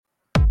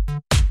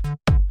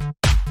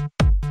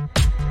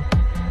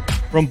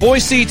From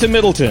Boise to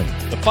Middleton,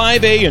 the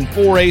 5A and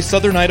 4A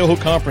Southern Idaho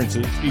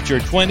Conferences feature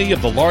 20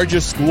 of the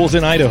largest schools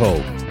in Idaho.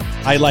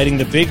 Highlighting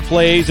the big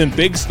plays and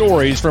big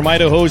stories from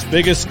Idaho's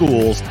biggest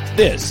schools,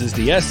 this is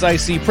the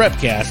SIC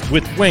Prepcast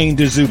with Wayne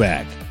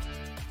DeZubak.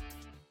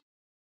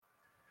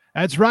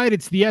 That's right.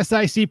 It's the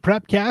SIC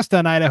Prepcast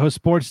on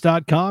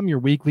idahosports.com, your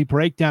weekly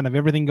breakdown of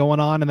everything going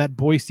on in that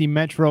Boise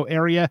metro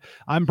area.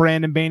 I'm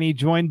Brandon Baney,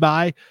 joined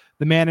by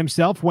the man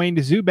himself, Wayne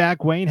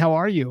DeZubak. Wayne, how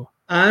are you?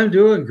 I'm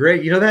doing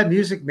great. You know, that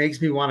music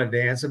makes me want to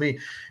dance. I mean,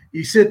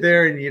 you sit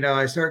there and,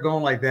 I start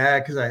going like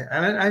that because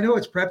I know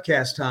it's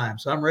Prepcast time,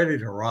 so I'm ready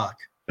to rock.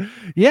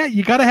 Yeah,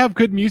 you got to have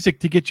good music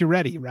to get you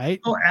ready, right?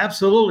 Oh,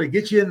 absolutely.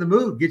 Get you in the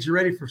mood. Get you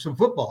ready for some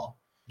football.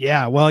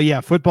 Yeah,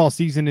 well, football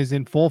season is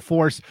in full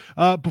force.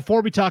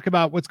 Before we talk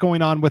about what's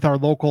going on with our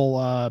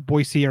local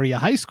Boise area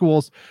high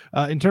schools,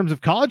 in terms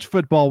of college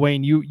football,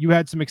 Wayne, you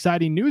had some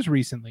exciting news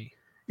recently.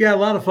 Yeah, a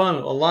lot of fun.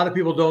 A lot of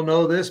people don't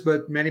know this,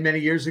 but many, many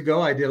years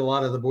ago, I did a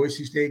lot of the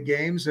Boise State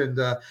games. And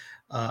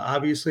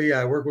obviously,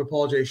 I work with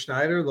Paul J.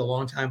 Schneider, the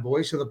longtime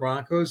voice of the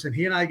Broncos, and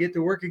he and I get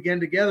to work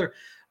again together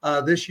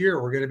this year.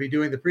 We're going to be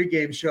doing the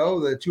pregame show,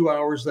 the 2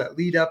 hours that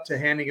lead up to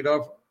handing it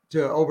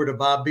over to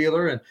Bob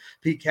Beeler and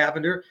Pete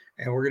Cavender.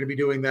 And we're going to be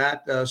doing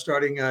that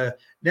starting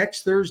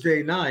next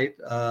Thursday night,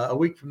 a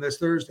week from this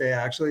Thursday,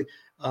 actually,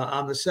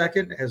 on the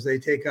 2nd, as they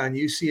take on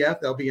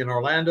UCF. They'll be in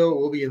Orlando.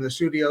 We'll be in the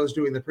studios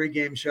doing the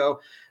pregame show.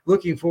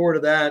 Looking forward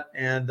to that.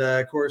 And,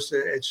 of course,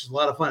 it's just a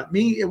lot of fun.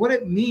 What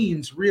it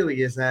means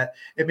really is that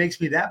it makes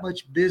me that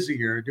much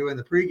busier doing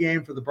the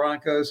pregame for the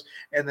Broncos.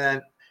 And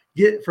then,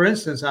 for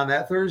instance, on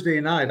that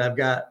Thursday night, I've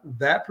got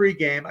that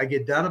pregame. I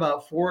get done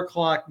about 4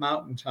 o'clock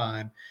Mountain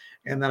Time.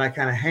 And then I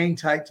kind of hang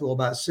tight till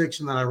about 6,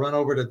 and then I run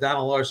over to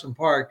Donald Larson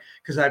Park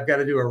because I've got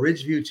to do a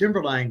Ridgeview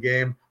Timberline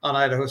game on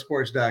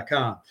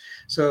idahosports.com.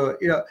 So,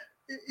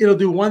 it'll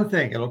do one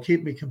thing. It'll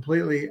keep me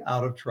completely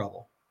out of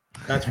trouble.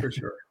 That's for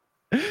sure.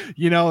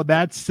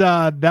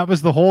 That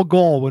was the whole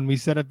goal when we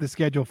set up the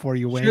schedule for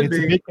you, Wayne.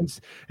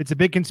 It's a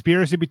big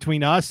conspiracy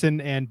between us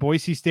and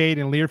Boise State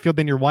and Learfield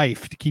and your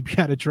wife to keep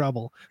you out of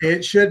trouble.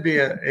 It should be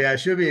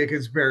a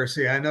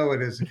conspiracy. I know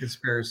it is a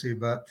conspiracy,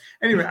 but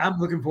anyway, I'm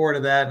looking forward to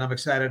that, and I'm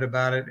excited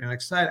about it.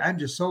 I'm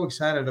just so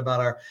excited about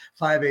our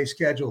 5A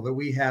schedule that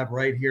we have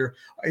right here.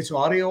 It's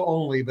audio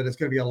only, but it's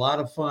going to be a lot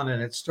of fun,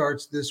 and it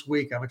starts this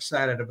week. I'm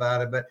excited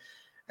about it. But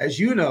as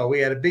you know, we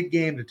had a big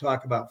game to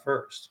talk about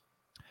first.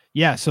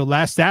 Yeah, so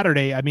last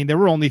Saturday, there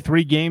were only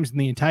 3 games in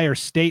the entire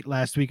state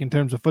last week in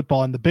terms of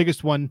football, and the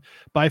biggest one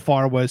by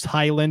far was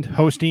Highland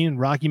hosting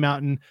Rocky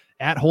Mountain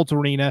at Holt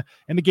Arena,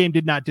 and the game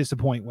did not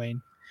disappoint,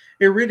 Wayne.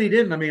 It really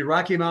didn't.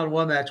 Rocky Mountain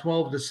won that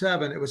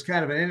 12-7. It was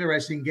kind of an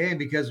interesting game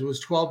because it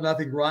was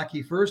 12-0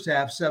 Rocky first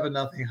half,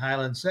 7-0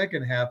 Highland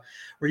second half.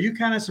 Were you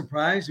kind of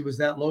surprised it was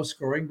that low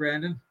scoring,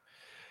 Brandon?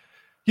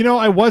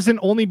 I wasn't,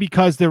 only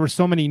because there were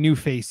so many new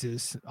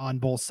faces on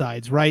both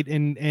sides, right?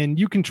 And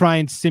you can try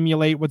and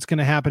simulate what's going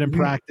to happen in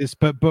practice,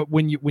 but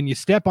when you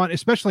step on,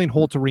 especially in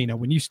Holt Arena,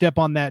 when you step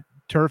on that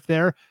turf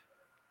there,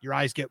 your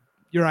eyes get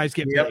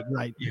big,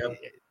 right? Yep.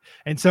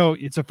 And so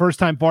it's a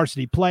first-time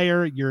varsity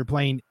player. You're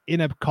playing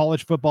in a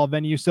college football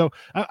venue. So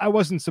I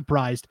wasn't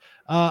surprised.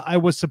 I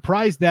was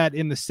surprised that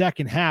in the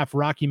second half,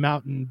 Rocky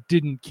Mountain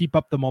didn't keep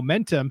up the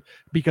momentum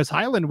because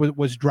Highland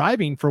was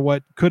driving for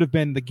what could have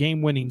been the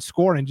game-winning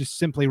score and just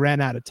simply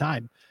ran out of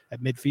time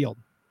at midfield.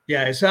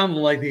 Yeah, it sounded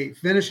like the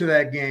finish of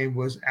that game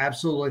was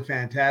absolutely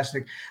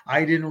fantastic.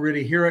 I didn't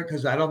really hear it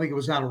because I don't think it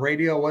was on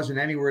radio. It wasn't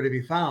anywhere to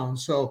be found.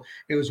 So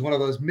it was one of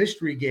those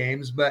mystery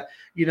games. But,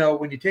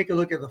 when you take a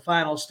look at the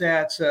final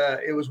stats,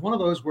 it was one of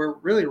those where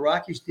really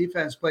Rocky's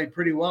defense played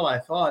pretty well, I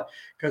thought,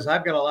 because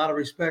I've got a lot of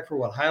respect for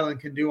what Highland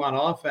can do on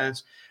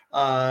offense.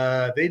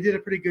 They did a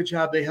pretty good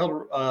job. They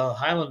held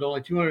Highland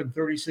only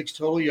 236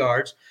 total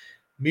yards.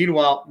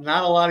 Meanwhile,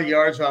 not a lot of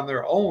yards on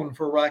their own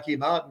for Rocky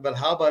Mountain, but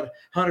how about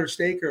Hunter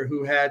Staker,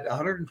 who had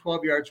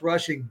 112 yards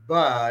rushing,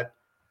 but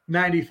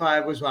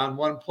 95 was on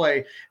one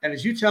play. And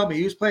as you tell me,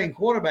 he was playing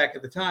quarterback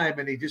at the time,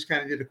 and he just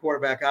kind of did a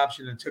quarterback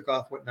option and took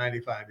off with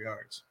 95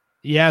 yards.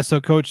 Yeah, so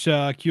Coach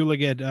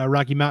Kulig at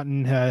Rocky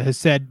Mountain has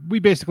said we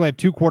basically have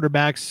 2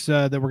 quarterbacks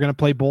that we're going to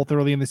play both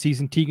early in the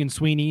season. Tegan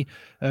Sweeney,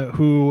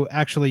 who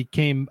actually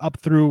came up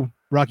through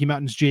Rocky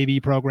Mountain's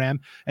JV program,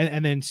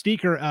 and then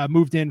Steker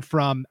moved in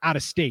from out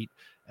of state.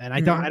 And I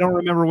don't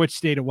remember which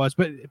state it was,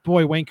 but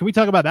boy, Wayne, can we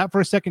talk about that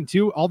for a second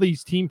too? All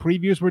these team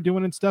previews we're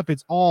doing and stuff,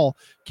 it's all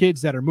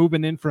kids that are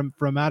moving in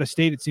from out of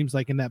state, it seems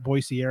like, in that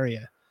Boise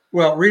area.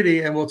 Well,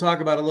 really, and we'll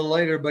talk about it a little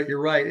later, but you're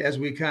right. As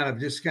we kind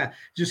of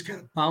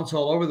bounce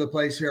all over the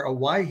place here.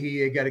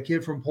 Owyhee, got a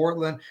kid from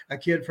Portland, a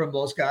kid from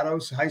Los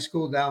Gatos High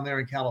School down there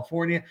in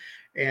California.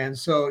 And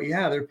so,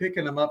 yeah, they're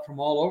picking them up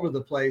from all over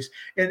the place.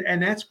 And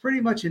that's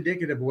pretty much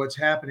indicative of what's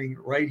happening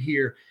right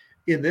here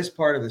in this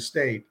part of the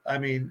state.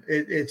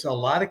 It's a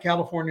lot of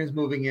Californians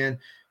moving in.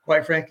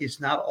 Quite frankly, it's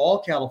not all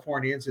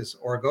Californians. It's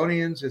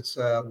Oregonians. It's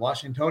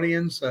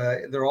Washingtonians.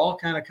 They're all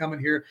kind of coming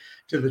here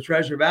to the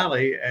Treasure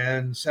Valley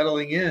and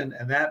settling in.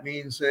 And that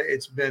means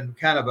it's been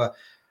kind of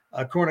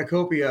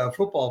cornucopia of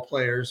football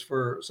players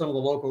for some of the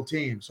local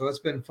teams. So it's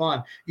been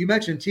fun. You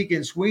mentioned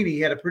Tegan Sweeney. He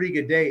had a pretty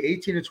good day,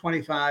 18 to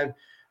 25,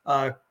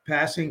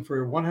 passing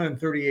for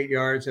 138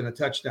 yards and a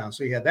touchdown.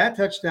 So you had that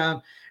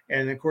touchdown.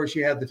 And of course,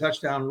 you had the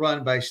touchdown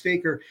run by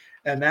Staker.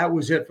 And that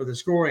was it for the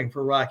scoring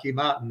for Rocky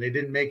Mountain. They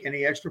didn't make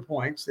any extra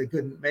points. They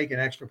couldn't make an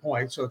extra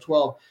point. So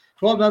 12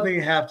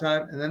 nothing at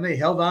halftime. And then they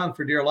held on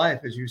for dear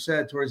life, as you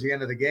said, towards the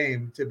end of the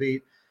game to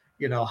beat,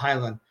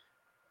 Highland.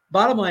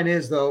 Bottom line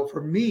is, though,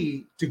 for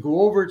me to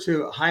go over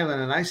to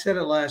Highland, and I said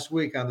it last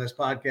week on this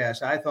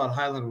podcast, I thought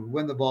Highland would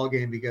win the ball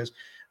game because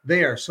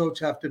they are so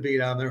tough to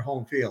beat on their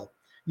home field.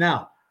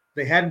 Now,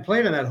 they hadn't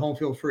played on that home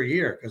field for a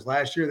year because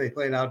last year they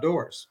played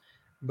outdoors,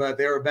 but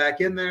they were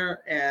back in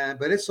there.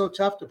 But it's so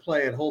tough to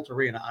play at Holt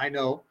Arena, I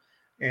know,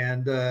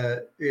 and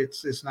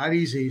it's not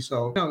easy.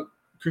 So,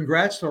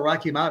 congrats to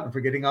Rocky Mountain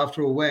for getting off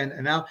to a win,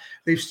 and now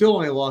they've still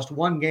only lost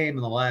one game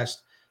in the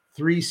last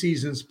 3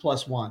 seasons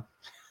plus one.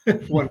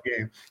 One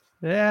game.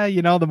 Yeah,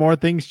 the more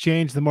things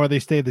change, the more they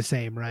stay the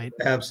same, right?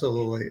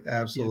 Absolutely.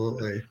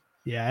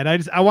 Yeah,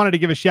 and I wanted to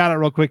give a shout out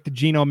real quick to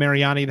Gino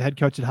Mariani, the head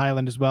coach at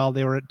Highland as well.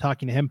 They were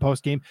talking to him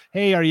post game.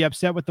 Hey, are you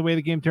upset with the way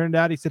the game turned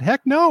out? He said, heck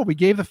no, we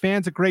gave the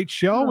fans a great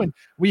show and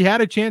we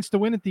had a chance to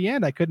win at the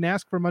end. I couldn't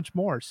ask for much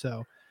more.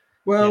 So,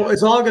 well,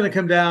 It's all going to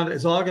come down.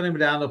 It's all going to come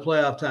down to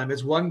playoff time.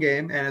 It's one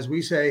game, and as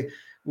we say,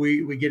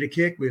 we get a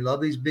kick. We love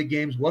these big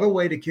games. What a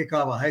way to kick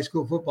off a high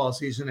school football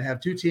season, to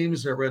have two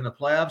teams that were in the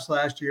playoffs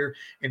last year,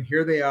 and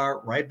here they are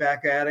right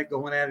back at it,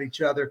 going at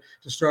each other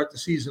to start the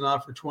season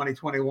off for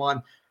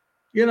 2021.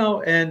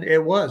 And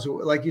it was,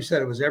 like you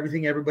said, it was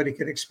everything everybody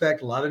could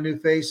expect. A lot of new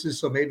faces,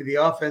 so maybe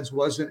the offense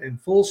wasn't in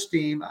full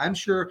steam. I'm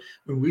sure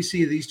when we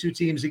see these two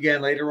teams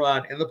again later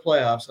on in the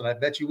playoffs, and I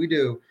bet you we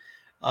do,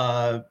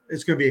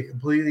 it's going to be a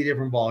completely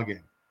different ball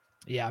game.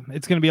 Yeah,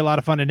 it's going to be a lot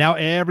of fun. And now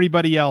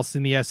everybody else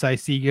in the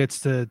SIC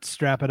gets to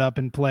strap it up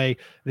and play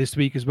this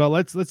week as well.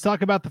 Let's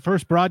talk about the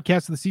first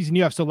broadcast of the season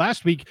you have. So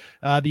last week,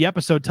 the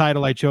episode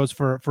title I chose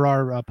for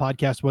our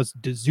podcast was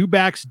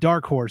Zubac's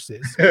Dark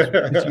Horses,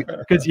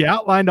 because you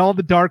outlined all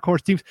the dark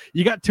horse teams.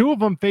 You got 2 of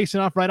them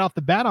facing off right off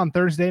the bat on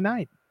Thursday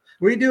night.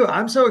 We do.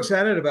 I'm so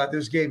excited about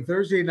this game.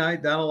 Thursday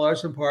night, down at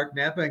Larson Park,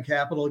 Napa and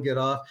Capital get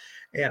off.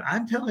 And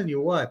I'm telling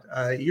you what,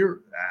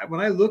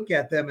 when I look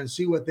at them and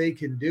see what they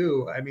can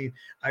do, I mean,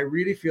 I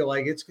really feel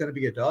like it's going to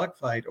be a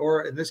dogfight,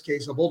 or in this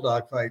case, a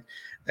bulldog fight.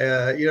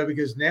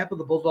 Because Napa,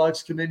 the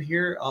Bulldogs come in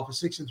here off a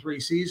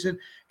 6-3 season.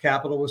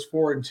 Capital was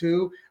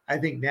 4-2. I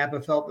think Napa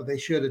felt that they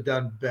should have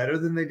done better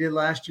than they did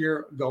last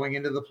year going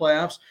into the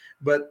playoffs,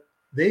 but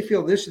they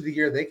feel this is the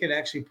year they can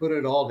actually put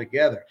it all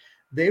together.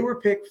 They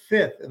were picked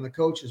 5th in the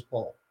coaches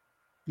poll.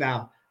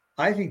 Now,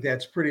 I think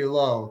that's pretty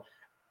low.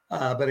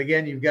 But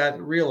again, you've got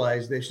to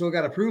realize they've still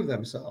got to prove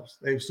themselves.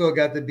 They've still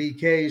got the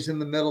BKs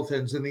and the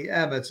Middletons and the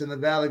Emmets and the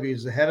Valley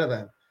Views ahead of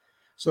them.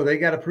 So they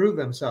got to prove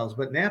themselves.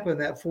 But Napa in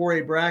that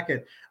 4A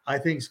bracket, I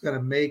think is going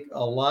to make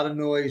a lot of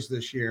noise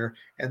this year.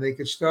 And they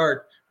could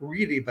start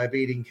really by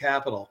beating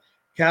Capital.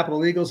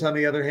 Capital Eagles, on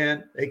the other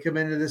hand, they come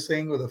into this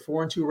thing with a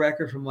 4-2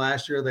 record from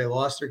last year. They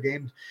lost their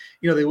game.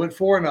 They went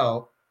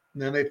 4-0.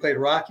 And then they played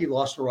Rocky,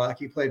 lost to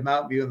Rocky, played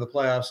Mountain View in the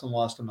playoffs and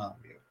lost to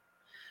Mountain View.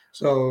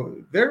 So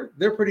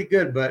they're pretty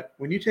good. But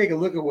when you take a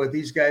look at what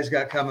these guys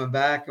got coming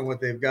back and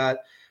what they've got,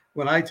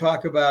 when I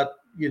talk about,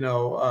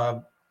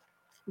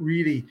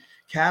 really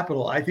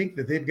Capital, I think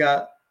that they've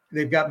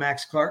got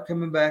Max Clark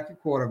coming back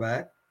at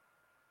quarterback.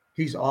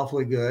 He's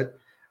awfully good.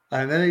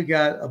 And then they've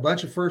got a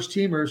bunch of first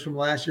teamers from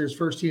last year's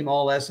first team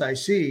all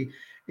SIC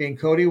in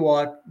Cody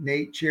Watt,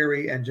 Nate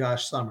Cherry, and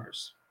Josh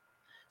Summers.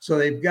 So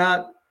they've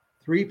got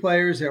 3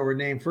 players that were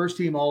named first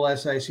team all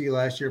SIC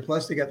last year,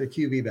 plus they got the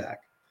QB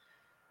back.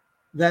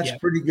 That's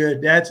pretty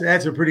good. That's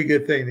a pretty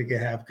good thing to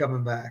have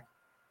coming back.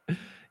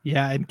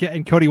 Yeah,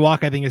 and Cody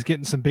Walk, I think, is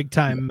getting some big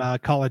time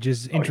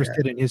colleges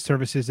interested in his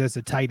services as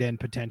a tight end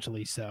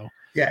potentially. So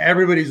yeah,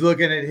 everybody's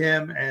looking at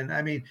him, and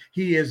I mean,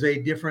 he is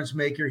a difference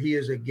maker. He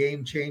is a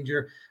game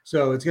changer.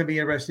 So it's going to be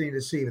interesting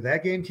to see. But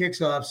that game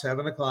kicks off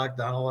 7:00,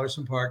 Donald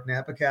Larson Park,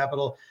 Napa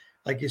Capital.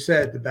 Like you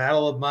said, the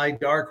battle of my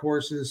dark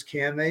horses.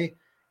 Can they?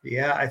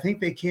 Yeah, I think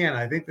they can.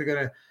 I think they're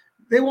going to.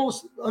 They won't.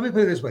 Let me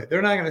put it this way: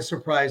 they're not going to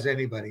surprise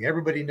anybody.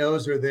 Everybody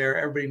knows they're there.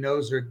 Everybody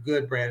knows they're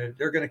good, Brandon.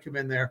 They're going to come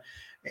in there,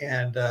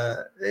 and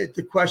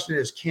the question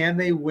is, can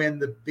they win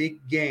the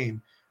big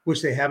game,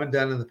 which they haven't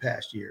done in the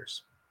past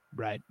years?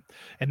 Right,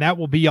 and that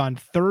will be on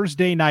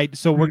Thursday night.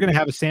 So we're going to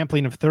have a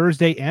sampling of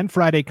Thursday and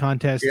Friday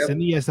contests in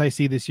the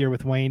SIC this year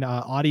with Wayne.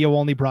 Audio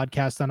only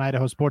broadcast on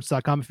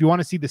idahosports.com. If you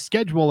want to see the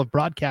schedule of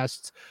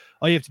broadcasts,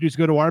 all you have to do is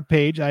go to our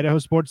page,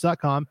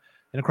 idahosports.com.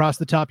 And across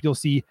the top, you'll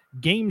see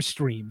game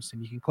streams,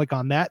 and you can click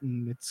on that,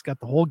 and it's got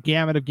the whole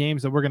gamut of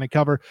games that we're going to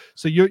cover.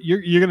 So you're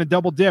going to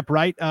double dip,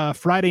 right?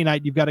 Friday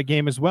night, you've got a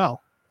game as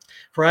well.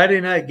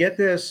 Friday night, get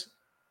this.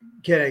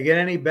 Can it get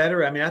any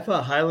better? I mean, I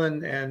thought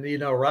Highland and,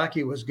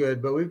 Rocky was good,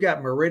 but we've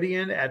got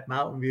Meridian at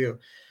Mountain View.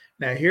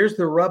 Now, here's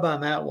the rub on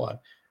that one.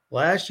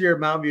 Last year,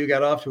 Mountain View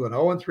got off to an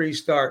 0-3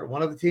 start.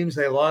 One of the teams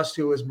they lost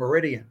to was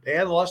Meridian. They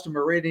hadn't lost to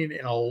Meridian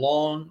in a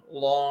long,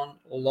 long,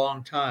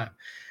 long time.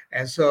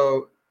 And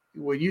so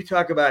when you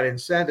talk about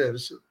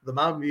incentives, the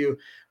Mountain View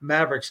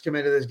Mavericks come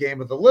into this game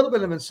with a little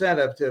bit of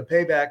incentive to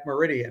pay back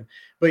Meridian,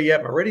 but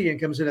yet Meridian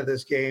comes into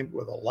this game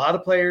with a lot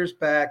of players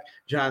back.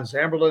 John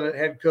Zamberlin, at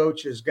head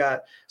coach, has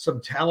got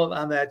some talent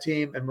on that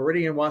team, and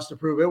Meridian wants to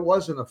prove it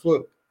wasn't a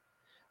fluke.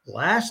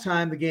 Last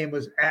time the game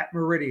was at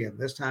Meridian.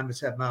 This time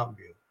it's at Mountain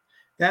View.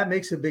 That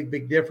makes a big,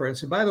 big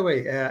difference. And by the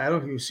way, I don't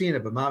know if you've seen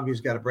it, but Mountain View's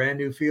got a brand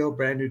new field,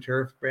 brand new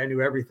turf, brand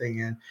new everything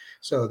in.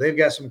 So they've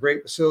got some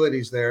great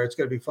facilities there. It's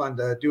going to be fun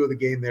to do the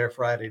game there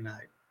Friday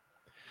night.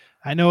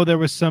 I know there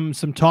was some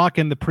talk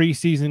in the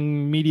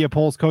preseason media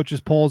polls,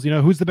 coaches polls,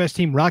 who's the best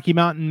team, Rocky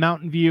Mountain,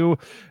 Mountain View,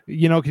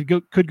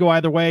 could go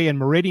either way. And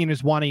Meridian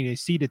is wanting a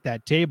seat at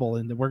that table.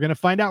 And we're going to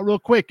find out real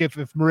quick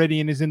if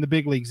Meridian is in the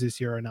big leagues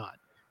this year or not.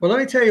 Well, let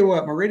me tell you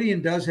what,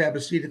 Meridian does have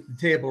a seat at the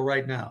table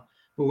right now.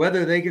 But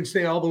whether they can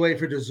stay all the way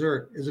for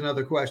dessert is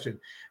another question,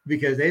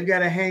 because they've got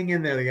to hang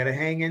in there. They got to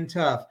hang in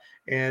tough.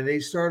 And they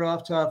start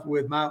off tough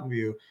with Mountain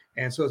View.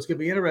 And so it's going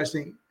to be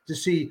interesting to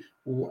see,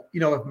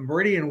 if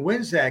Meridian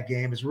wins that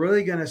game, it's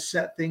really going to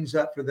set things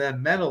up for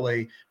them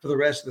mentally for the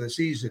rest of the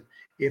season.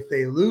 If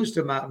they lose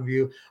to Mountain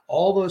View,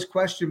 all those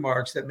question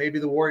marks that maybe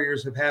the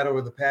Warriors have had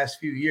over the past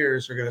few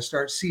years are going to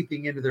start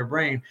seeping into their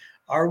brain.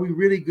 Are we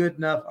really good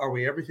enough? Are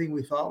we everything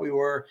we thought we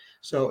were?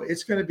 So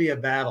it's going to be a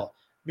battle.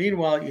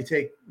 Meanwhile, you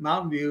take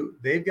Mountain View,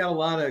 they've got a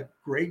lot of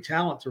great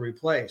talent to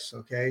replace,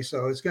 okay?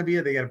 So it's going to be,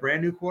 they got a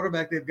brand new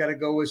quarterback they've got to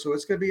go with, so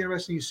it's going to be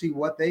interesting to see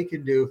what they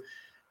can do.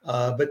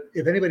 But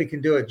if anybody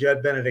can do it,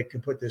 Judd Benedict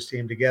can put this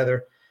team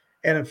together.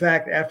 And in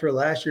fact, after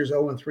last year's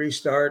 0-3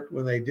 start,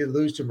 when they did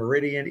lose to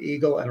Meridian,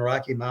 Eagle, and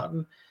Rocky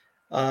Mountain,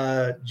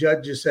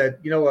 Judd just said,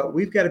 you know what,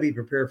 we've got to be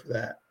prepared for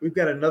that. We've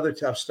got another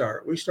tough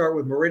start. We start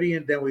with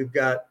Meridian, then we've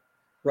got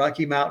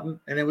Rocky Mountain,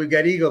 and then we've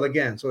got Eagle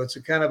again. So it's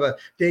a kind of a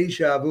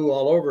deja vu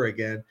all over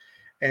again.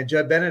 And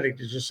Judd Benedict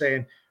is just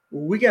saying,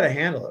 we got to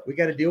handle it. We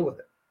got to deal with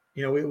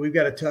it. We've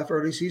got a tough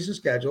early season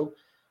schedule.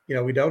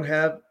 We don't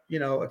have,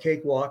 a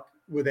cakewalk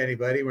with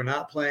anybody. We're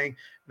not playing,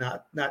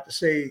 not to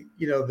say,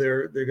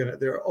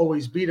 they're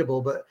always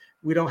beatable, but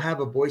we don't have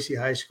a Boise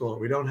High School.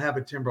 We don't have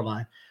a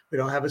Timberline. We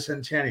don't have a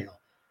Centennial.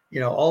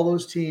 All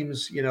those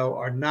teams,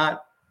 are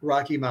not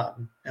Rocky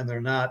Mountain, and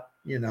they're not,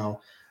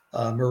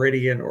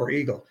 Meridian or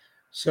Eagle.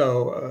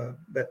 So,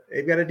 but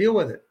they've got to deal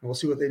with it. We'll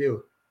see what they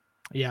do.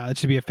 Yeah, it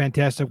should be a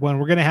fantastic one.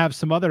 We're going to have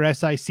some other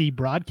SIC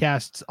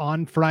broadcasts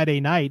on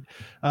Friday night.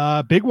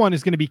 Big one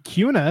is going to be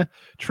CUNA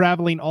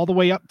traveling all the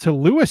way up to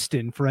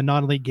Lewiston for a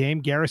non-league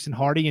game. Garrison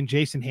Hardy and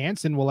Jason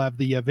Hansen will have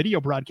the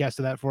video broadcast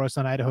of that for us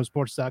on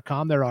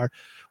idahosports.com. There are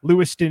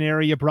Lewiston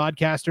area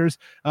broadcasters.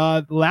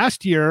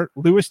 Last year,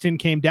 Lewiston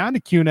came down to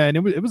CUNA, and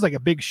it was like a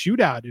big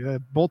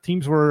shootout. Both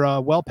teams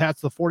were well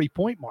past the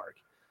 40-point mark.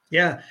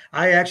 Yeah,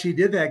 I actually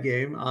did that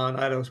game on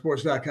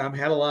idahosports.com.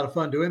 Had a lot of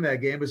fun doing that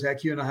game. It was at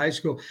CUNA High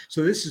School.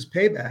 So this is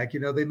payback.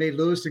 They made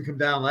Lewiston come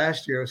down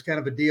last year. It was kind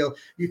of a deal.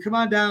 You come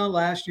on down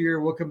last year,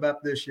 we'll come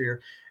up this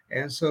year.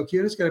 And so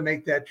CUNA's going to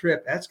make that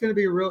trip. That's going to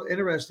be real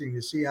interesting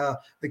to see how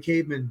the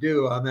Cavemen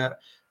do on that.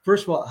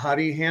 First of all, how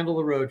do you handle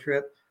the road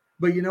trip?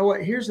 But you know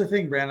what? Here's the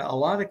thing, Brandon. A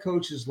lot of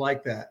coaches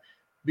like that.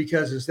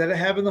 Because instead of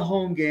having the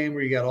home game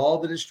where you got all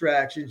the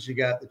distractions, you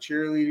got the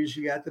cheerleaders,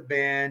 you got the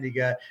band, you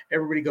got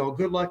everybody going,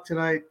 good luck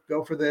tonight,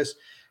 go for this.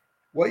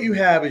 What you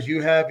have is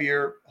you have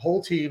your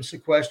whole team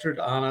sequestered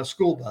on a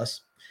school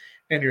bus,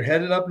 and you're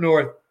headed up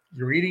north.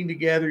 You're eating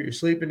together, you're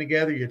sleeping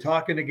together, you're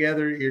talking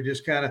together, you're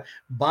just kind of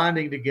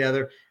bonding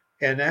together.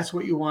 And that's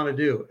what you want to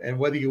do. And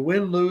whether you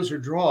win, lose, or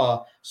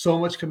draw, so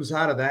much comes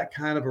out of that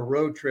kind of a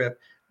road trip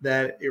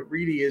that it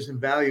really is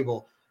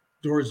invaluable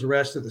towards the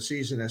rest of the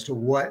season as to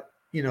what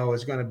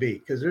is going to be,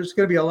 because there's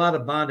going to be a lot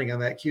of bonding on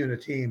that CUNA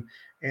team,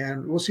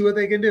 and we'll see what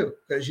they can do.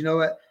 Because you know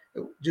what,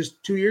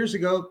 just 2 years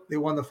ago, they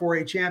won the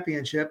 4A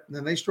championship, and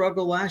then they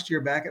struggled last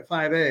year back at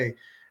 5A.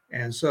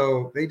 And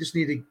so they just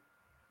need to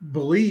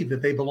believe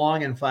that they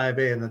belong in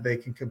 5A and that they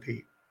can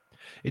compete.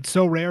 It's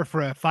so rare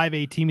for a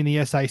 5A team in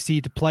the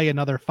SIC to play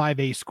another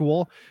 5A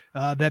school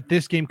that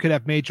this game could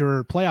have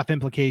major playoff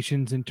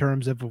implications in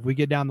terms of if we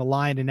get down the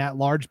line and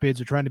at-large bids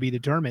are trying to be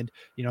determined.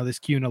 This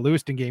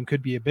CUNA-Lewiston game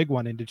could be a big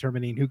one in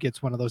determining who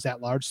gets one of those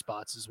at-large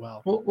spots as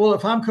well. Well,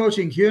 if I'm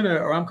coaching CUNA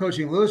or I'm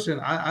coaching Lewiston,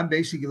 I'm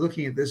basically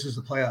looking at this as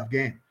a playoff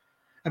game.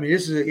 I mean,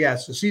 this is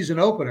it's a season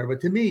opener, but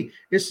to me,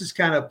 this is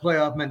kind of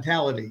playoff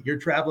mentality. You're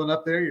traveling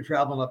up there, you're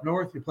traveling up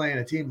north, you're playing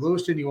a team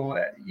Lewiston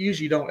you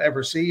usually don't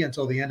ever see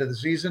until the end of the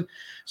season.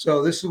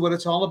 So this is what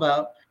it's all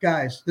about.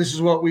 Guys, this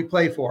is what we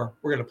play for.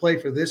 We're going to play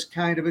for this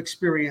kind of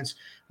experience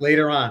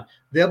later on.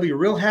 They'll be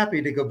real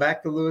happy to go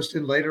back to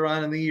Lewiston later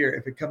on in the year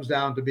if it comes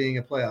down to being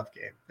a playoff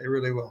game. They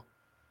really will.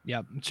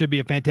 Yeah, it should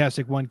be a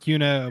fantastic one.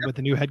 CUNA with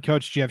the new head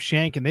coach, Jeff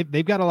Shank, and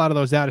they've got a lot of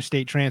those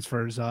out-of-state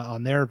transfers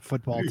on their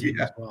football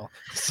team as well.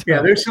 So.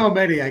 Yeah, there's so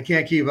many. I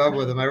can't keep up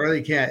with them. I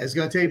really can't. It's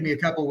going to take me a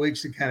couple of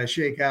weeks to kind of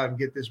shake out and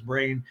get this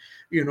brain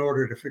in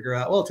order to figure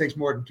out. Well, it takes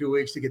more than 2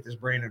 weeks to get this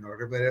brain in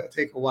order, but it'll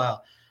take a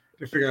while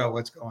to figure out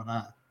what's going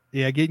on.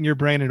 Yeah, getting your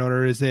brain in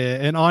order is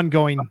an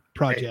ongoing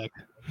project.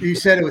 You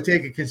said it would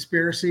take a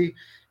conspiracy.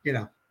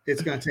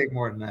 It's going to take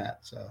more than that.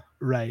 So.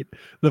 Right.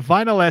 The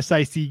final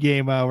SIC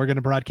game we're going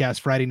to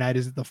broadcast Friday night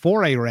is at the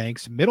 4A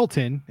ranks.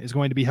 Middleton is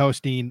going to be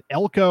hosting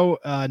Elko,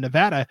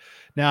 Nevada.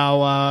 Now,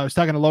 I was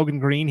talking to Logan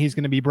Green. He's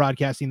going to be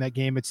broadcasting that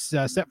game. It's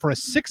set for a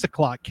 6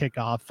 o'clock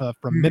kickoff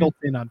from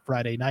Middleton on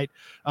Friday night.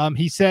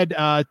 He said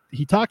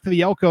he talked to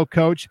the Elko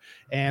coach,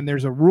 and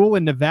there's a rule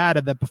in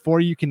Nevada that before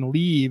you can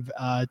leave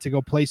to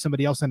go play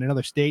somebody else in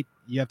another state,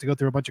 you have to go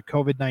through a bunch of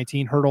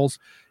COVID-19 hurdles.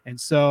 And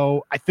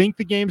so I think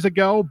the game's a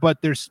go,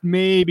 but there's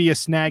maybe a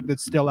snag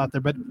that's still out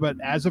there. But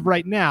as of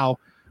right now,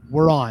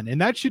 we're on. And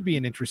that should be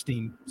an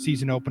interesting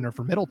season opener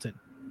for Middleton.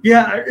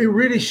 Yeah, it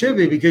really should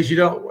be, because you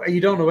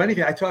don't know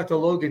anything. I talked to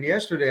Logan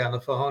yesterday on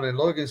the phone, and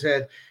Logan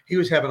said he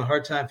was having a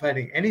hard time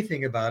finding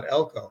anything about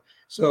Elko.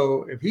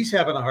 So if he's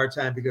having a hard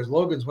time, because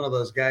Logan's one of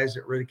those guys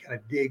that really kind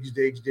of digs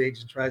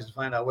and tries to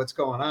find out what's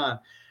going on.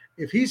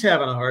 If he's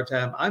having a hard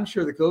time, I'm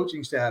sure the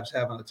coaching staff's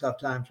having a tough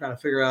time trying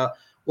to figure out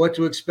what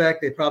to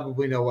expect. They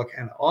probably know what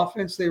kind of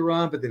offense they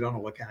run, but they don't know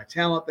what kind of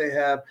talent they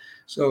have.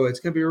 So it's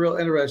going to be real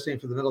interesting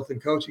for the Middleton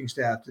coaching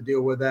staff to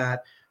deal with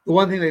that. The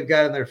one thing they've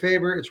got in their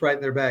favor, it's right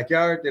in their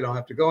backyard. They don't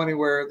have to go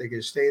anywhere. They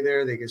can stay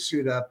there. They can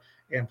suit up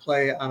and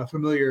play on a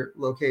familiar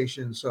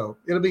location. So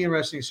it'll be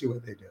interesting to see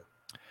what they do.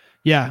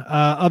 Yeah.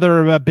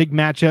 Other big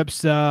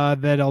matchups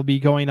that'll be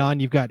going on.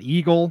 You've got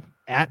Eagle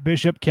at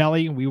Bishop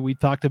Kelly. We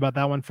talked about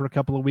that one for a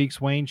couple of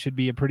weeks. Wayne, should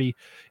be a pretty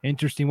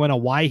interesting one.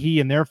 Owyhee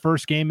in their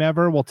first game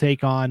ever will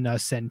take on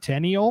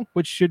Centennial,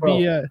 which should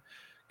be a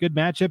good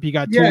matchup. You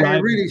got two. Yeah,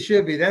 it really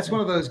should be. That's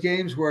one of those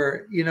games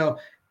where,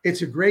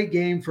 it's a great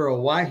game for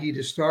Owyhee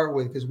to start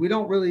with, because we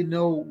don't really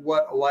know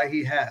what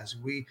Owyhee has.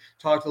 We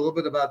talked a little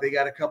bit about, they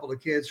got a couple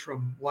of kids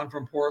one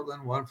from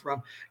Portland, one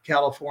from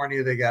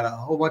California. They got a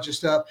whole bunch of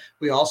stuff.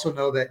 We also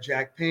know that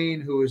Jack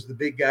Payne, who is the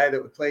big guy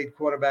that played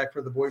quarterback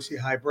for the Boise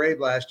High Brave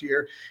last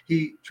year,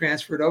 he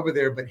transferred over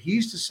there, but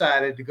he's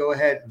decided to go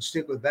ahead and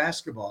stick with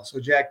basketball.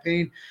 So Jack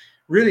Payne,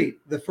 really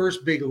the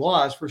first big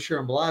loss for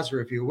Sherm Blaser,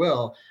 if you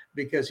will,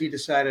 because he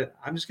decided,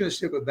 I'm just going to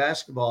stick with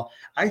basketball.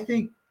 I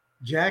think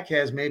Jack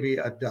has maybe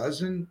a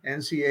dozen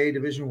NCAA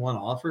Division I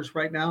offers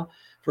right now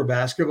for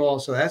basketball.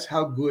 So that's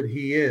how good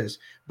he is.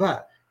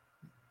 But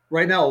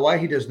right now,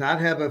 Owyhee does not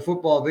have a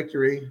football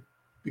victory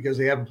because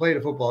they haven't played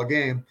a football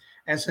game.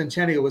 And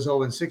Centennial was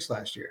 0-6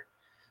 last year.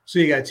 So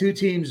you got two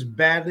teams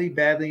badly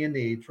in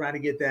need, trying to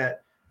get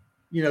that,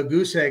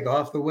 goose egg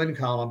off the win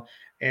column.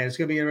 And it's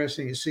going to be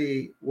interesting to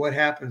see what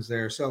happens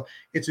there. So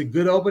it's a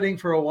good opening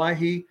for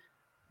Owyhee,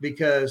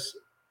 because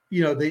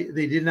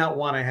they did not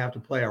want to have to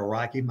play a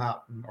Rocky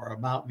Mountain or a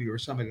Mountain View or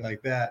something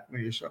like that when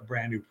you're a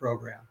brand new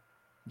program,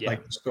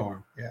 like the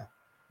Storm. Yeah.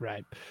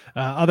 Right.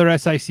 Other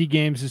SIC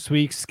games this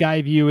week.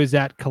 Skyview is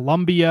at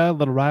Columbia,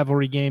 little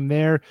rivalry game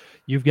there.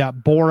 You've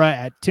got Bora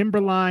at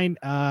Timberline,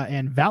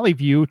 and Valley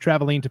View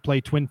traveling to play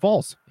Twin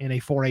Falls in a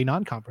 4A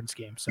non-conference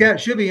game. So yeah, it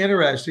should be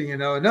interesting.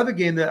 Another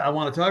game that I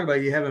want to talk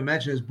about you haven't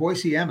mentioned is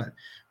Boise Emmett.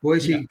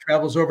 Boise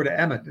travels over to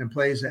Emmett and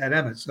plays at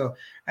Emmett. So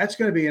that's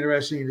going to be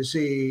interesting to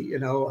see,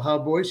 how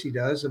Boise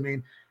does. I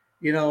mean,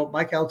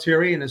 Mike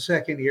Altieri in his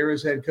second year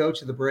as head coach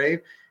of the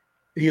Brave,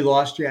 he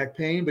lost Jack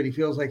Payne, but he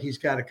feels like he's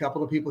got a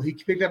couple of people. He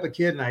picked up a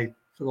kid, and I,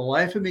 for the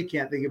life of me,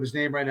 can't think of his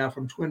name right now,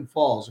 from Twin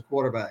Falls, a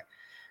quarterback.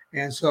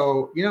 And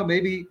so,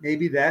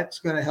 maybe that's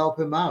going to help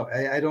him out.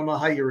 I don't know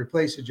how you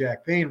replace a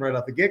Jack Payne right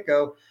off the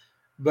get-go,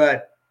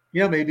 but,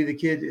 maybe the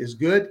kid is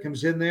good,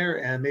 comes in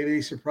there, and maybe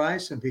they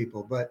surprise some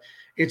people. But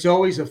it's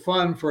always a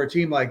fun for a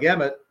team like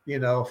Emmett, a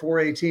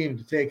 4A team,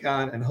 to take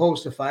on and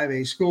host a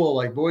 5A school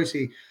like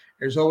Boise.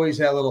 There's always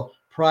that little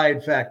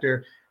pride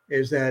factor,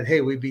 is that,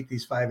 hey, we beat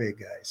these 5A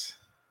guys.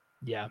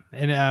 Yeah,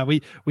 and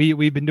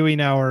we've been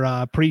doing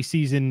our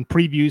preseason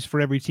previews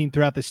for every team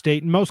throughout the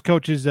state, and most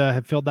coaches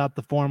have filled out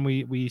the form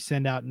we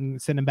send out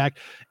and send them back.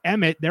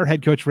 Emmett, their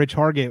head coach Rich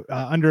Hargett,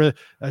 under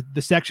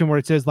the section where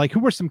it says, like, who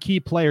were some key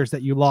players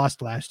that you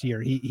lost last year?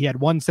 He had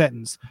one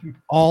sentence: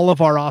 all of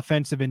our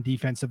offensive and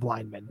defensive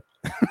linemen.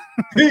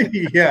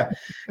 Yeah,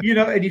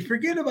 and you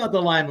forget about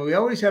the linemen. We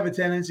always have a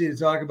tendency to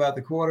talk about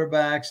the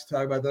quarterbacks,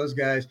 talk about those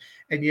guys,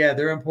 and yeah,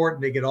 they're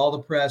important. They get all the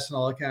press and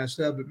all that kind of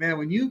stuff. But man,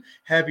 when you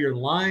have your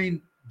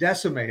line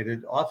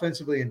decimated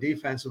offensively and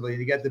defensively,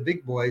 and you got the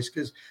big boys,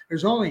 because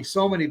there's only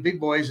so many big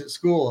boys at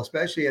school,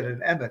 especially at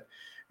an Emmett.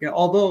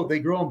 Although they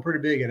grow them pretty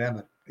big at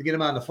Emmett, they get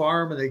them on the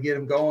farm and they get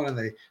them going and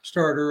they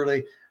start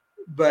early.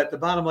 But the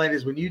bottom line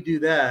is, when you do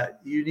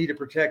that, you need to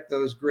protect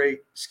those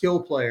great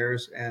skill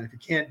players. And if you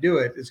can't do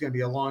it, it's going to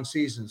be a long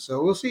season.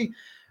 So we'll see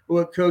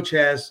what coach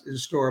has in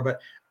store.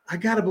 But I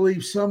got to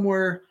believe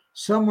somewhere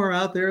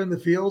out there in the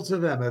fields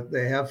of Emmett,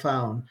 they have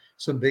found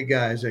some big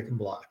guys that can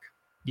block.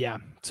 Yeah,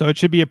 so it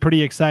should be a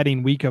pretty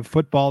exciting week of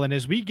football. And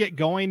as we get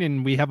going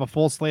and we have a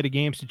full slate of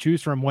games to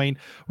choose from, Wayne,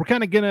 we're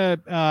kind of going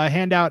to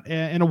hand out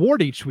an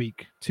award each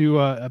week to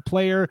a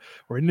player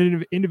or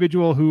an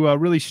individual who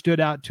really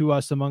stood out to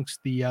us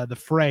amongst the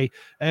fray.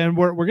 And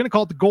we're going to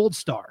call it the Gold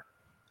Star.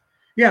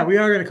 Yeah, we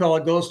are going to call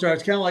it Gold Star.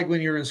 It's kind of like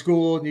when you're in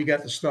school and you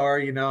got the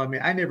star, I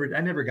mean, I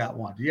never got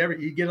one.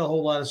 You get a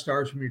whole lot of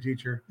stars from your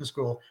teacher in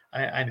school?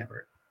 I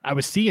never. I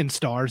was seeing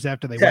stars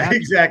after they Yeah, went.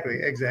 exactly.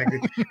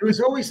 It was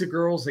always the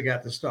girls that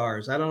got the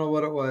stars. I don't know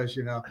what it was,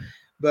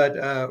 but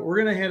we're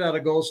going to hand out a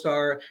gold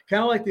star,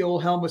 kind of like the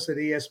old helmets that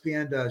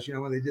ESPN does,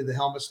 when they did the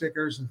helmet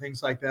stickers and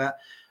things like that.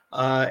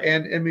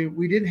 And I mean,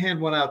 we didn't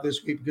hand one out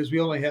this week because we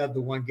only had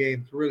the one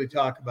game to really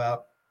talk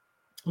about.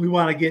 We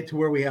want to get to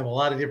where we have a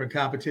lot of different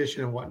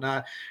competition and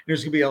whatnot.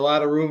 There's going to be a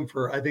lot of room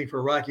for, I think,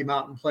 for Rocky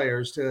Mountain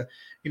players to,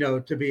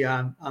 to be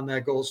on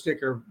that gold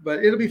sticker.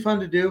 But it'll be fun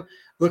to do.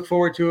 Look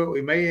forward to it.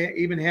 We may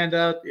even hand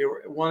out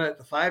one at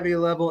the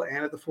 5A level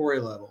and at the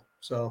 4A level.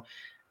 So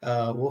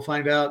we'll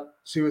find out,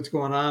 see what's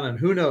going on, and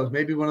who knows?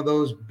 Maybe one of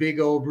those big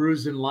old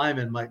bruising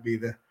linemen might be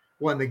the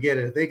one to get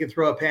it. If they can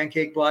throw a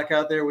pancake block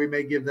out there, we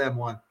may give them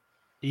one.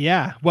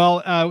 Yeah.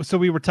 Well, so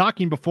we were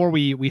talking before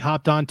we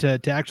hopped on to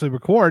actually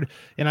record,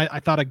 and I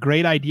thought a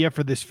great idea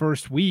for this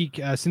first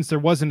week, since there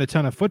wasn't a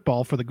ton of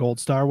football for the Gold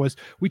Star, was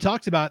we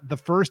talked about the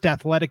first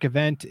athletic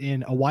event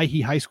in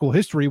Owyhee high school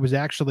history was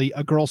actually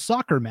a girls'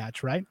 soccer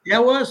match, right? Yeah,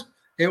 it was.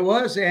 It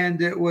was,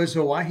 and it was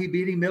Owyhee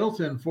beating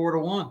Middleton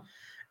 4-1.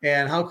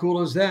 And how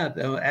cool is that?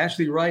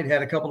 Ashley Wright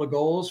had a couple of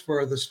goals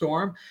for the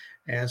Storm.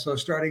 And so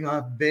starting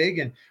off big.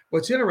 And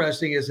what's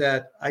interesting is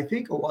that I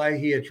think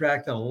Owyhee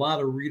attracted a lot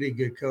of really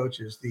good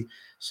coaches. The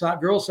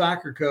girls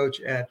soccer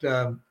coach at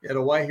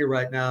Owyhee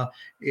right now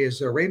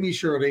is Ramey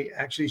Shirley.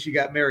 Actually, she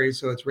got married,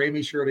 so it's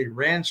Ramey Shirley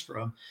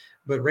Ranstrom.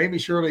 But Ramey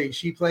Shirley,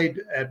 she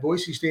played at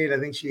Boise State. I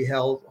think she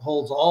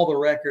holds all the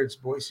records,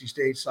 Boise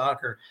State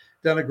soccer.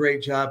 Done a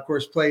great job. Of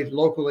course, played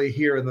locally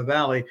here in the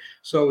Valley,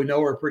 so we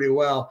know her pretty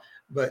well.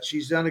 But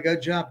she's done a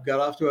good job. Got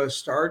off to a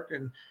start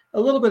and a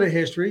little bit of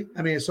history.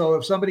 I mean, so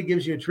if somebody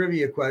gives you a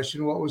trivia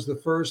question, what was the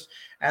first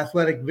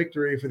athletic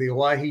victory for the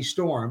Owyhee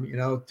Storm,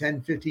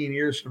 10, 15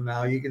 years from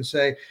now, you can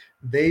say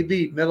they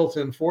beat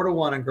Middleton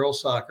 4-1 in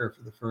girls soccer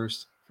for the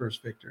first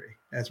victory.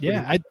 That's pretty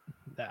cool.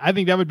 I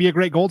think that would be a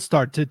great gold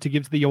star to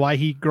give to the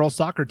Owyhee girls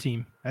soccer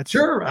team. That's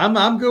sure.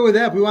 I'm good with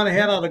that. If we want to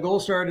hand out a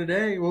gold star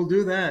today, we'll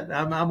do that.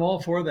 I'm all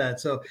for that.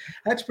 So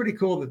that's pretty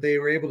cool that they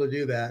were able to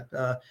do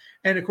that.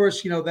 And of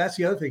course, that's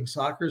the other thing.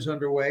 Soccer's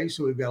underway,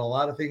 so we've got a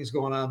lot of things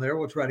going on there.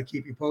 We'll try to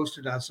keep you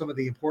posted on some of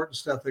the important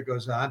stuff that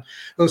goes on.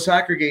 Those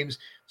soccer games,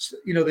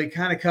 they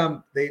kind of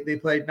come. They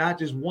play not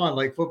just one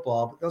like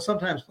football, but they'll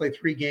sometimes play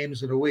 3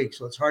 games in a week,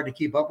 so it's hard to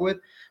keep up with.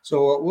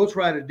 So what we'll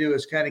try to do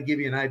is kind of give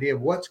you an idea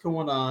of what's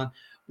going on,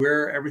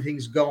 where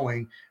everything's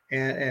going,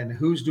 and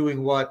who's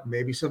doing what,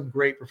 maybe some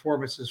great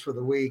performances for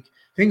the week,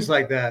 things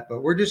like that.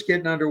 But we're just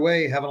getting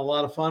underway, having a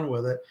lot of fun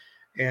with it.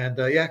 And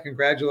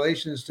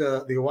congratulations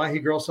to the Owyhee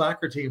girls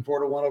soccer team,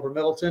 4-1 over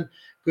Middleton.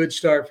 Good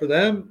start for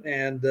them,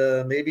 and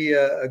maybe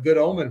a good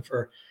omen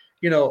for,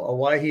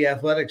 Owyhee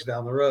athletics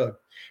down the road.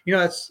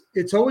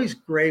 It's always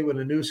great when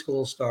a new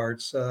school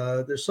starts.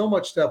 There's so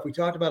much stuff. We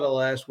talked about it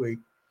last week,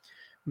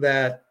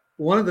 that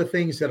one of the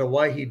things that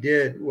Owyhee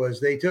did was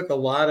they took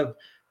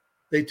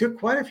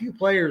quite a few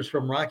players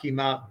from Rocky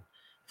Mountain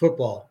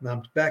football.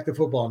 Now back to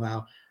football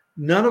now.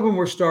 None of them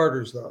were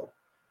starters though.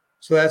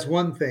 So that's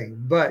one thing,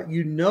 but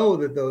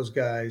that those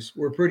guys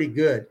were pretty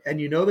good, and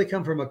they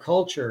come from a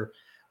culture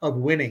of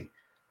winning.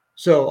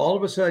 So all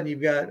of a sudden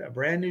you've got a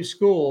brand new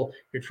school.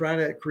 You're trying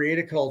to create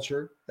a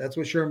culture. That's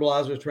what Sherm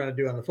Blaser is trying to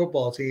do on the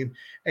football team.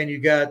 And you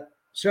got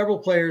several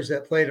players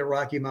that played at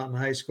Rocky Mountain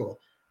High School.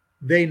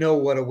 They know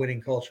what a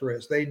winning culture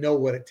is. They know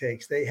what it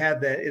takes. They have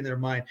that in their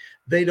mind.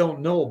 They don't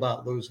know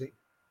about losing,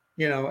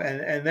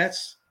 and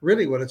that's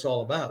really what it's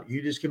all about.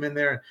 You just come in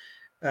there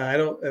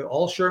and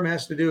all Sherm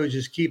has to do is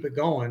just keep it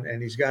going.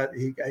 And he's got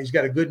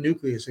a good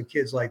nucleus of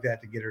kids like that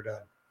to get her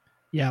done.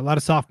 Yeah. A lot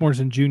of sophomores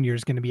and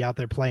juniors going to be out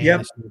there playing. Yep.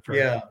 This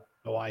year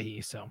for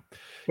Owyhee. So,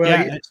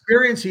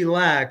 experience he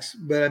lacks,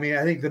 but I mean,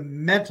 I think the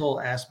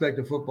mental aspect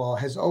of football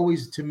has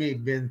always, to me,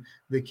 been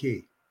the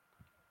key.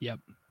 Yep.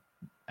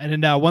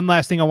 And then one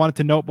last thing I wanted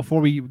to note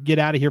before we get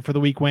out of here for the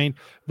week, Wayne,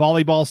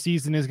 volleyball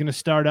season is going to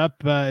start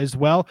up as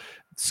well.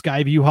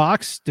 Skyview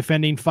Hawks,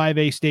 defending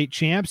 5A state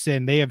champs,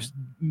 and they have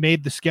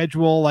made the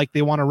schedule like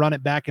they want to run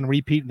it back and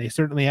repeat, and they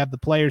certainly have the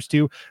players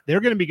too.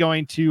 They're going to be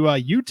going to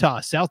Utah,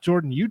 South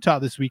Jordan, Utah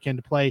this weekend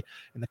to play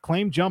in the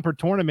Claim Jumper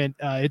tournament.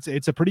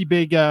 It's a pretty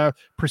big,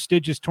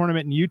 prestigious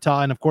tournament in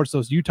Utah, and of course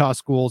those Utah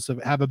schools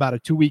have about a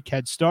 2-week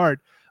head start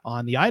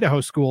on the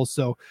Idaho schools.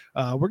 So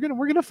we're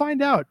gonna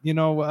find out,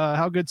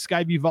 how good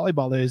Skyview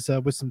volleyball is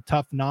with some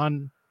tough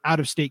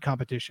out-of-state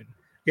competition.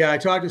 Yeah, I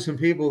talked to some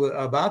people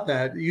about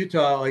that.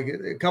 Utah, like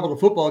a couple of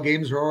football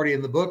games are already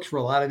in the books for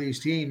a lot of these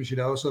teams, so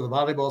the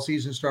volleyball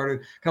season started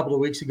a couple of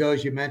weeks ago,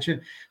 as you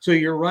mentioned. So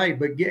you're right,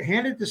 but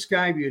hand it to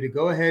Skyview to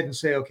go ahead and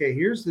say, okay,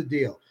 here's the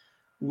deal.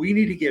 We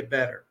need to get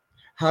better.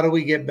 How do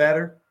we get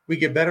better? We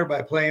get better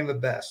by playing the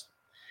best.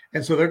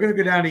 And so they're going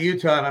to go down to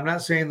Utah, and I'm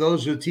not saying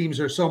those teams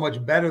are so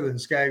much better than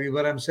Skyview,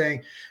 but I'm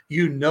saying,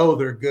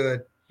 they're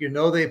good.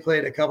 They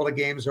played a couple of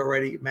matches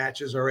already.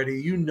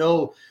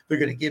 They're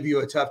going to give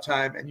you a tough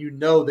time, and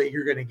that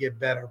you're going to get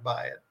better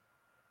by it.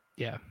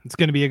 Yeah, it's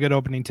going to be a good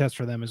opening test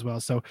for them as well.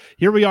 So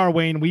here we are,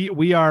 Wayne. We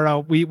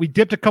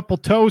dipped a couple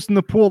toes in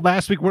the pool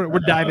last week. We're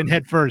diving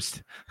head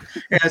first.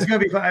 Yeah, it's going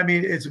to be fun. I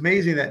mean, it's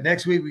amazing that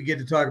next week we get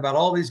to talk about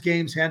all these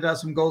games, hand out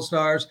some gold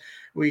stars.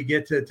 We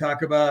get to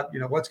talk about,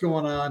 what's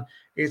going on.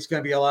 It's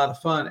going to be a lot of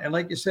fun. And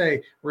like you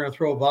say, we're going to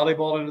throw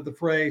volleyball into the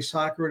fray,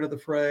 soccer into the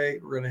fray.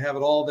 We're going to have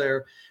it all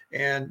there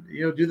and,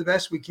 do the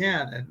best we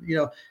can. And,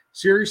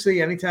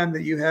 seriously, anytime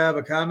that you have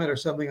a comment or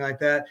something like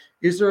that,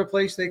 is there a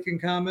place they can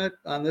comment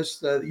on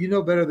this? You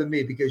know better than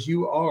me because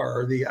you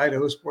are the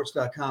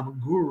idahosports.com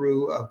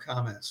guru of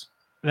comments.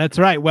 That's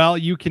right. Well,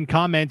 you can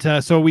comment.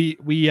 So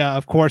we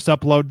of course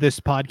upload this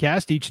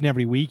podcast each and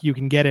every week. You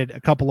can get it a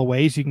couple of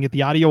ways. You can get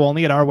the audio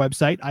only at our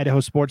website,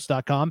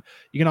 idahosports.com.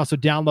 You can also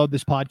download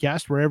this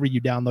podcast wherever you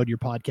download your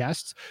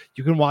podcasts.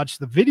 You can watch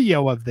the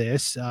video of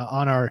this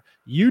on our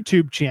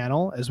YouTube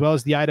channel, as well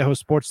as the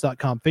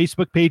idahosports.com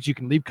Facebook page. You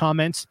can leave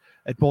comments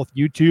at both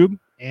YouTube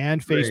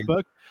and Facebook.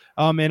 Great.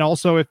 And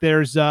also, if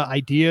there's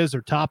ideas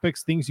or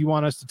topics, things you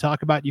want us to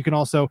talk about, you can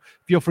also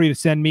feel free to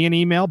send me an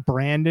email,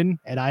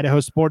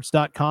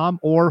 Brandon@idahosports.com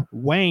or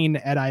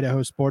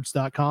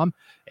Wayne@idahosports.com.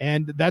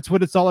 And that's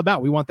what it's all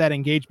about. We want that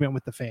engagement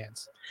with the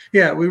fans.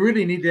 Yeah, we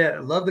really need that.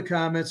 I love the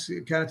comments.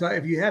 Kind of talk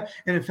if you have.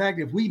 And in fact,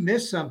 if we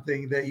miss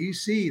something that you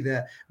see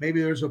that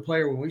maybe there's a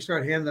player when we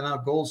start handing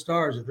out gold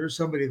stars, if there's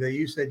somebody that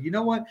you said, you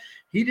know what,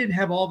 he didn't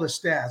have all the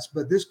stats,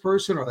 but this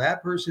person or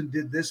that person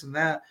did this and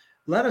that.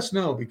 Let us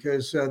know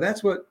because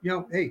that's what,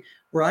 hey,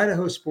 we're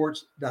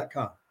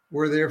idahosports.com.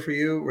 We're there for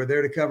you. We're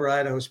there to cover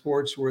Idaho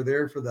sports. We're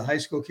there for the high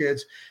school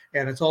kids,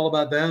 and it's all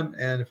about them.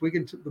 And if we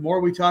can, the more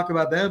we talk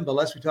about them, the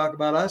less we talk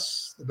about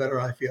us, the better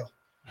I feel.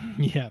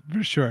 Yeah,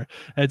 for sure.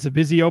 It's a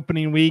busy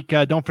opening week.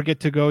 Don't forget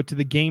to go to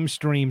the game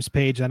streams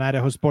page on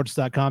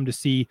idahosports.com to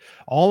see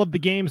all of the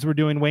games we're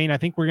doing, Wayne. I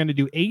think we're going to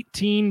do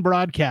 18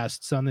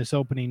 broadcasts on this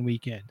opening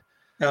weekend.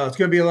 It's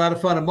going to be a lot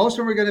of fun. And most of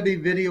them are going to be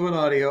video and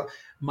audio.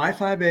 My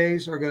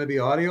 5As are going to be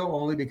audio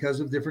only because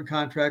of different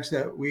contracts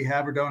that we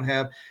have or don't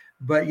have.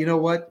 But you know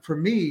what? For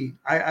me,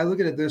 I look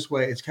at it this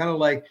way. It's kind of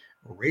like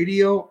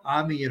radio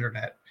on the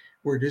internet.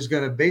 We're just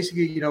going to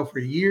basically, for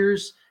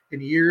years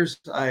and years,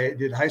 I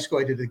did high school.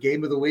 I did the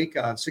game of the week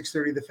on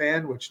 630 The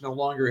Fan, which no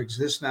longer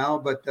exists now,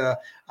 but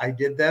I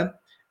did them.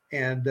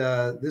 And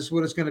this is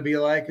what it's going to be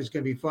like. It's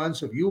going to be fun.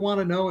 So if you want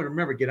to know, and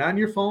remember, get on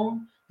your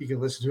phone. You can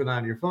listen to it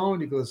on your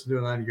phone. You can listen to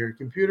it on your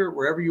computer,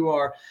 wherever you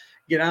are.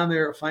 Get on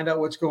there, find out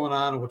what's going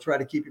on, and we'll try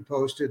to keep you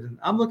posted. And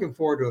I'm looking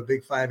forward to a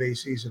big 5A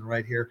season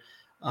right here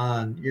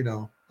on,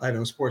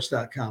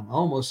 idahosports.com. I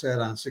almost said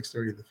on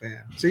 630 The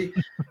Fan. See,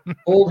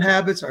 old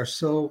habits are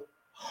so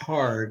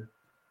hard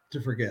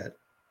to forget.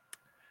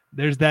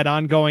 There's that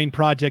ongoing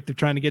project of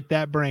trying to get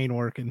that brain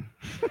working.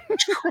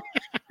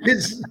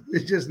 It's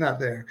just not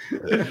there.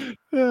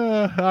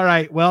 All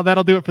right. Well,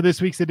 that'll do it for this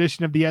week's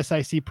edition of the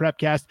SIC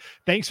Prepcast.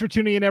 Thanks for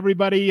tuning in,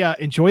 everybody.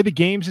 Enjoy the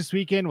games this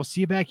weekend. We'll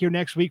see you back here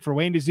next week. For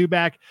Wayne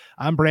DeZubak,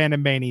 I'm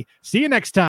Brandon Maney. See you next time.